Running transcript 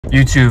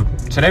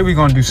YouTube, today we're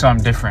gonna do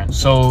something different.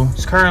 So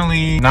it's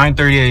currently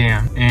 9:30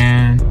 a.m.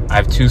 and I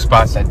have 2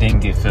 spots that didn't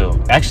get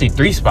filled. Actually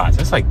 3 spots.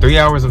 That's like 3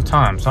 hours of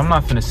time. So I'm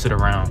not finna sit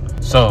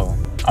around. So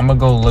I'm gonna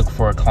go look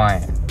for a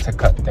client to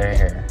cut their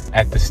hair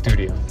at the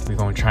studio. We're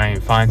gonna try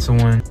and find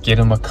someone, get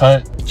them a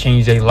cut,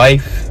 change their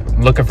life.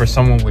 I'm looking for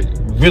someone with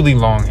really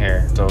long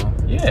hair. So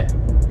yeah,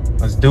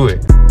 let's do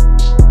it.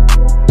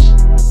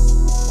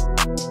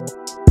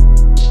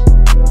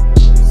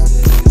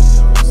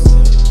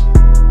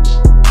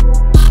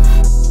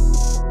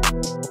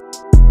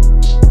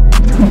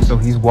 So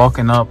he's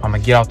walking up. I'm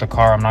gonna get out the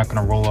car. I'm not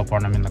gonna roll up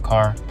on him in the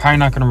car. Probably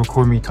not gonna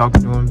record me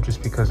talking to him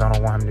just because I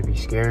don't want him to be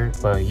scared.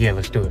 But yeah,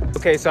 let's do it.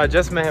 Okay, so I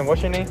just met him.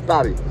 What's your name?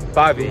 Bobby.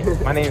 Bobby.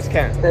 My name's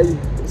Ken. Hey.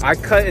 I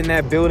cut in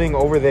that building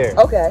over there.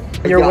 Okay.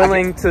 You're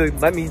willing to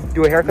let me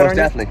do a haircut on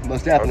you?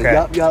 Most definitely.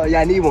 Okay.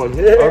 Yeah, I need one.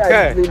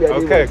 Okay.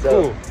 Okay,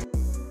 cool.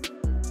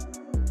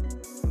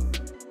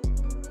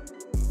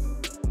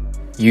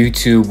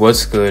 YouTube,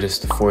 what's good? It's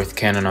the 4th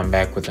Ken and I'm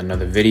back with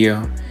another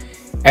video.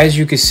 As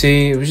you can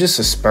see, it was just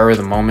a spur of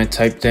the moment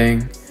type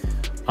thing.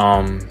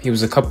 He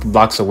was a couple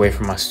blocks away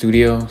from my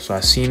studio, so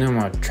I seen him,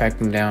 I tracked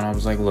him down. I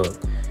was like, look,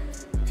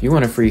 if you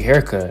want a free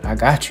haircut, I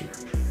got you.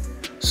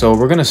 So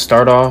we're gonna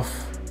start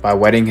off by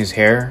wetting his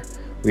hair.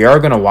 We are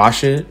gonna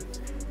wash it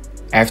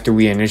after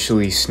we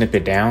initially snip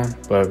it down,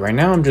 but right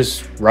now I'm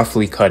just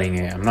roughly cutting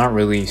it. I'm not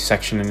really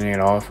sectioning it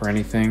off or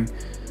anything.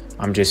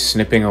 I'm just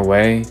snipping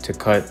away to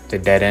cut the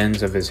dead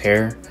ends of his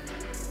hair.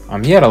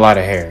 He had a lot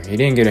of hair. He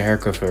didn't get a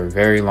haircut for a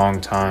very long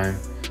time.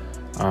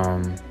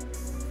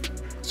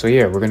 So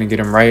yeah, we're gonna get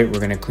him right. We're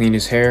gonna clean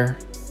his hair.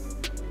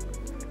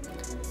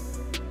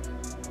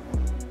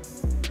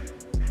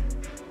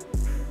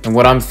 And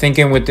what I'm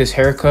thinking with this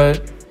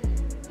haircut,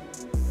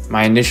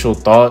 my initial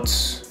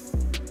thoughts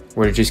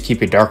were to just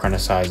keep it dark on the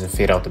sides and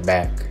fade out the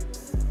back.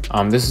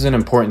 This is an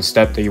important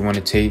step that you want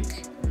to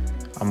take.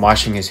 I'm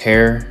washing his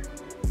hair,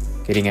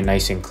 getting it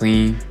nice and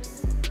clean.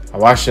 I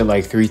washed it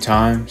like 3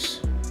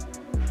 times.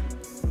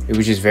 It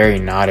was just very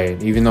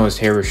knotted. Even though his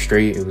hair was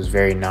straight, it was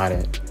very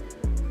knotted.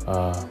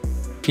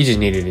 He just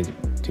needed it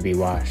to be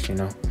washed, you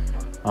know.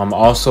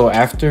 Also,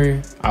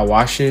 after I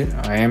wash it,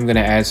 I am gonna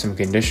add some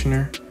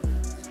conditioner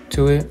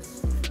to it.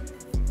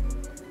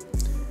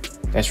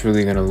 That's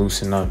really gonna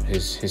loosen up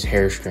his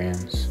hair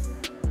strands.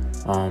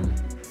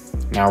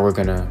 Now we're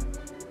gonna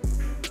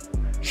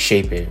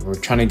shape it. We're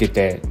trying to get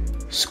that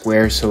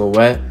square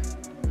silhouette.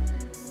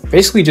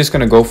 Basically just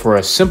gonna go for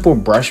a simple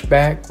brush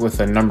back with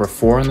a number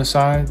 4 on the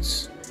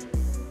sides.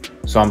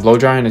 So I'm blow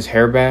drying his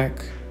hair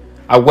back.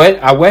 I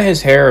wet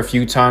his hair a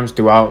few times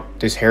throughout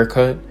this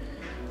haircut.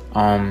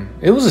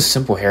 It was a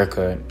simple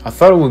haircut. I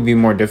thought it would be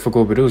more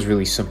difficult, but it was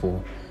really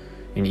simple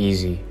and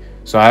easy.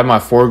 So I have my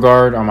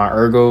foreguard on my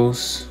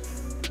ergos.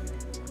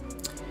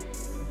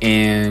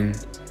 And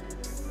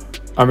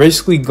I'm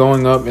basically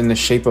going up in the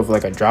shape of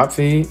like a drop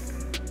fade.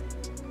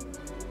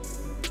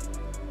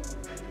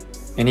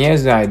 And he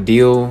has the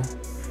ideal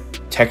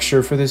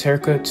texture for this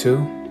haircut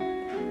too.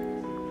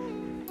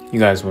 You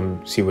guys will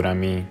see what I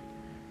mean.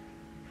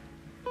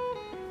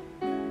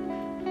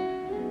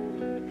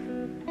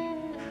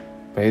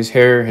 But his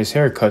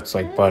hair cuts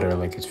like butter.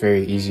 Like, it's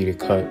very easy to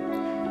cut.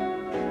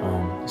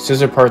 The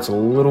scissor part's a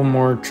little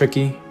more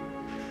tricky.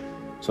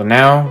 So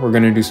now we're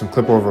gonna do some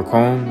clip over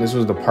comb. This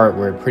was the part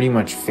where it pretty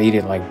much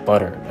faded like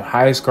butter. The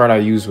highest guard I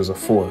used was a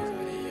 4,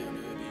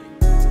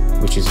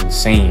 which is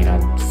insane.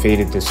 I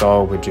faded this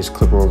all with just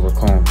clip over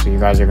comb. So you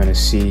guys are gonna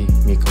see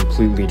me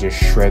completely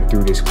just shred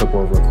through this clip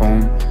over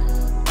comb.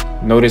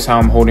 Notice how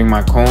I'm holding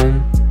my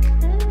comb.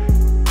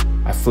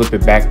 I flip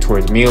it back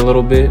towards me a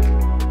little bit.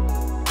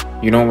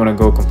 You don't want to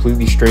go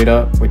completely straight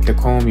up with the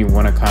comb. You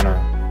want to kind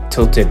of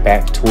tilt it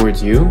back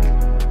towards you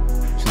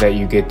so that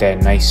you get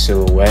that nice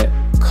silhouette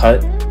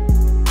cut.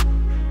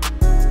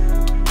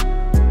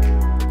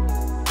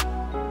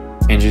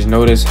 And just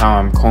notice how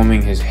I'm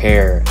combing his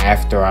hair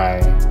after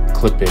I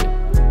clip it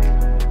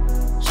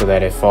so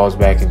that it falls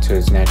back into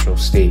its natural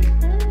state.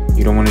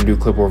 You don't want to do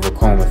clip over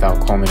comb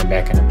without combing it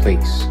back into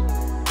place.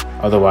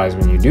 Otherwise,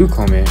 when you do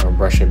comb it or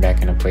brush it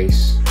back into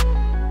place,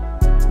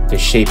 the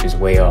shape is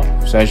way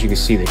off. So as you can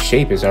see, the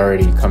shape is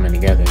already coming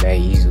together that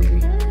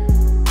easily.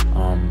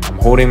 I'm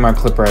holding my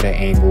clipper at an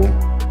angle.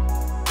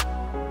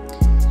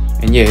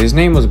 And yeah, his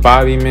name was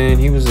Bobby, man.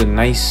 He was a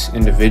nice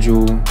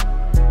individual.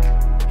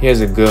 He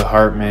has a good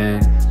heart,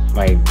 man.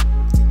 Like,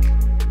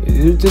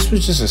 this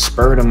was just a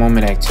spur of the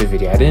moment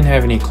activity. I didn't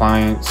have any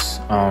clients.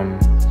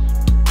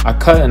 I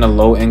cut in a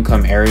low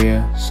income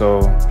area,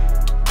 so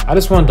I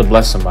just wanted to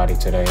bless somebody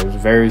today. It was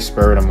very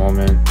spur of the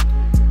moment.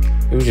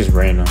 It was just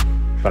random,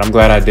 but I'm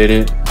glad I did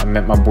it. I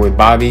met my boy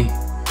Bobby.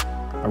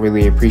 I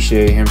really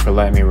appreciate him for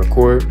letting me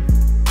record.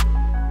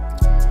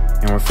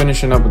 And we're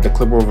finishing up with the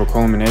clip over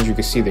comb, and as you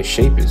can see, the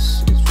shape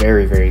is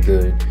very, very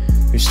good.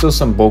 There's still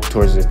some bulk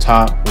towards the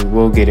top. We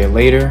will get it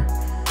later.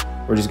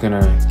 We're just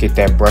gonna get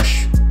that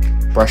brushed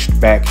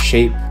back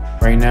shape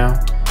right now.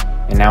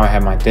 And now I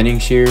have my thinning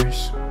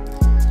shears.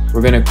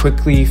 We're gonna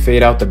quickly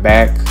fade out the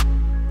back.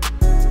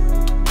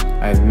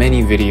 I have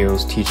many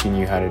videos teaching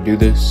you how to do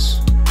this.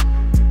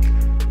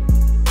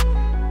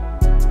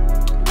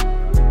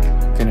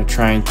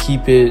 try and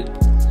keep it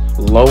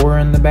lower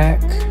in the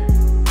back.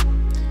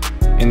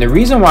 And the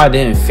reason why I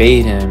didn't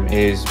fade him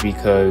is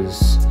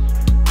because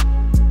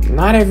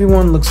not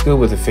everyone looks good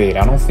with a fade.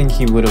 I don't think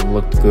he would have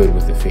looked good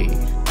with a fade.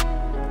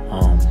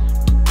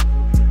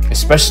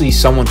 Especially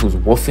someone who's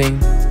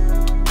woofing.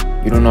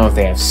 You don't know if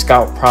they have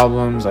scalp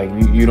problems. Like,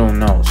 you don't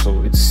know.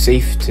 So it's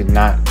safe to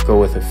not go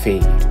with a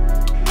fade.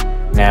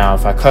 Now,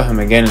 if I cut him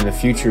again in the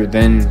future,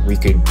 then we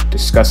could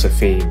discuss a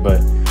fade.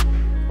 But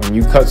when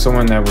you cut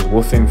someone that was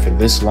woofing for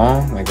this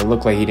long, like, it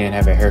looked like he didn't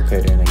have a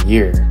haircut in a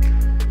year.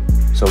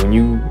 So when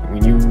you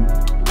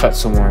cut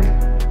someone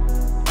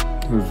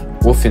who's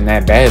woofing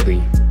that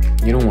badly,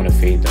 you don't want to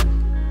fade them.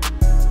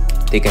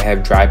 They could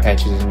have dry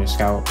patches in your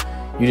scalp.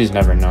 You just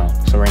never know.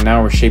 So right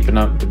now we're shaping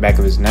up the back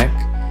of his neck.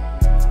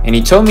 And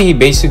he told me he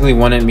basically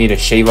wanted me to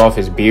shave off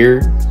his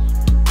beard.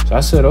 So I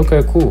said,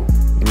 okay, cool.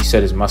 And he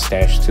said his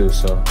mustache too.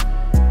 So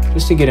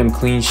just to get him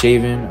clean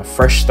shaven, a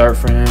fresh start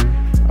for him,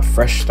 a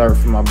fresh start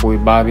for my boy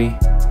Bobby.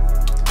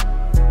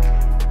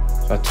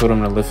 So I told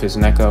him to lift his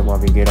neck up while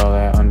we get all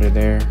that under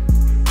there.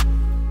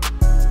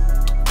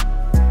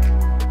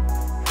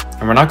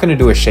 And we're not going to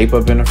do a shape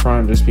up in the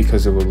front just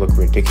because it would look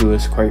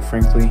ridiculous, quite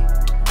frankly.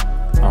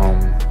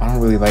 I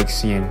don't really like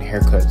seeing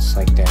haircuts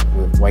like that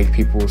with white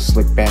people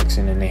slick backs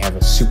and then they have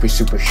a super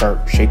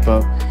sharp shape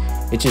up.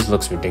 It just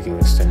looks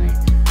ridiculous to me.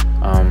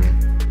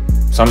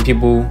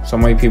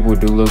 Some white people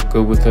do look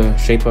good with a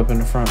shape up in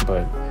the front,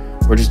 but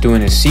we're just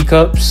doing his C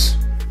cups.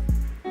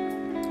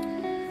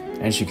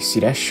 As you can see,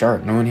 that's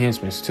sharp, no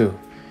enhancements too.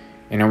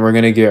 And then we're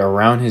gonna get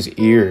around his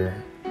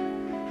ear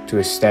to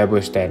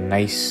establish that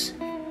nice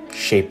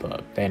shape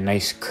up, that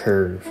nice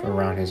curve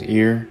around his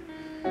ear.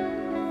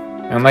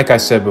 And like I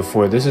said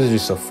before, this is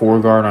just a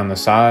foreguard on the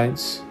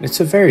sides. It's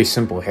a very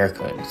simple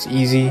haircut. It's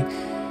easy.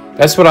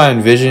 That's what I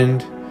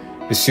envisioned.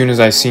 As soon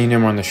as I seen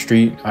him on the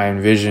street, I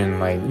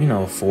envisioned, like, you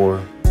know,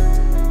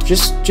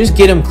 just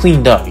get him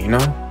cleaned up, you know?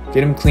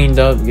 Get him cleaned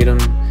up, get him,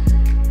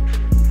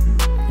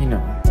 you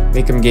know,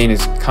 make him gain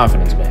his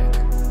confidence back.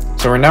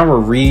 So right now we're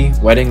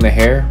re-wetting the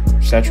hair,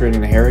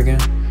 saturating the hair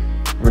again.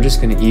 We're just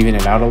gonna even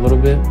it out a little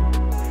bit.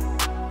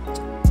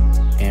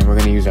 And we're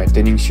gonna use our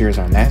thinning shears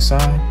on that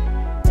side.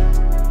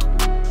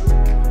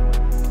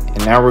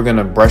 And now we're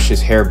gonna brush his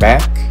hair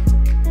back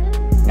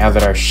now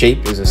that our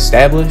shape is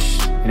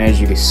established. And as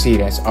you can see,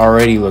 that's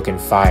already looking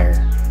fire.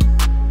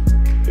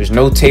 There's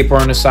no taper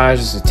on the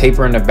sides, just a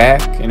taper in the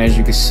back. And as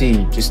you can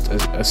see, just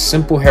a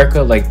simple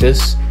haircut like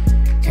this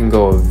can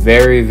go a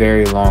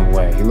very long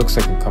way. He looks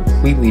like a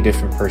completely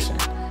different person.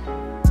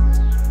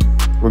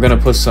 We're gonna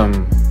put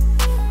some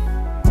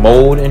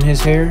mold in his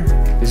hair.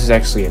 This is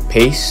actually a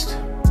paste,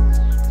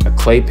 a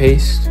clay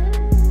paste.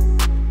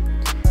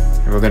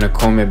 And we're gonna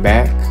comb it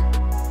back.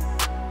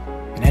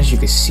 And as you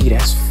can see,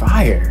 that's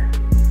fire.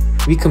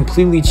 We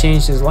completely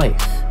changed his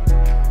life.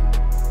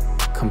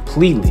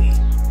 Completely.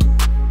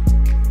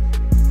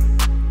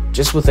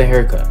 Just with a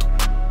haircut.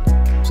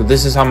 So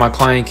this is how my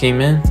client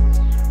came in.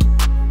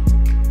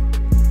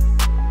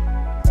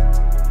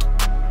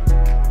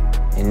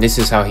 And this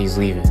is how he's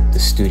leaving the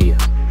studio.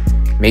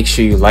 Make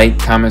sure you like,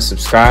 comment,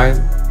 subscribe.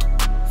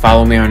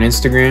 Follow me on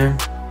Instagram.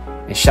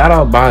 And shout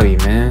out Bobby,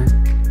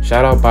 man.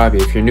 Shout out Bobby.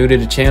 If you're new to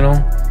the channel,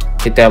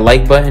 hit that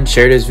like button,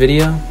 share this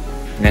video.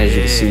 And as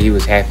you can see, he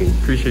was happy.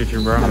 Appreciate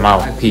you, bro. I'm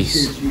out.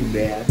 Peace. Appreciate you,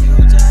 man.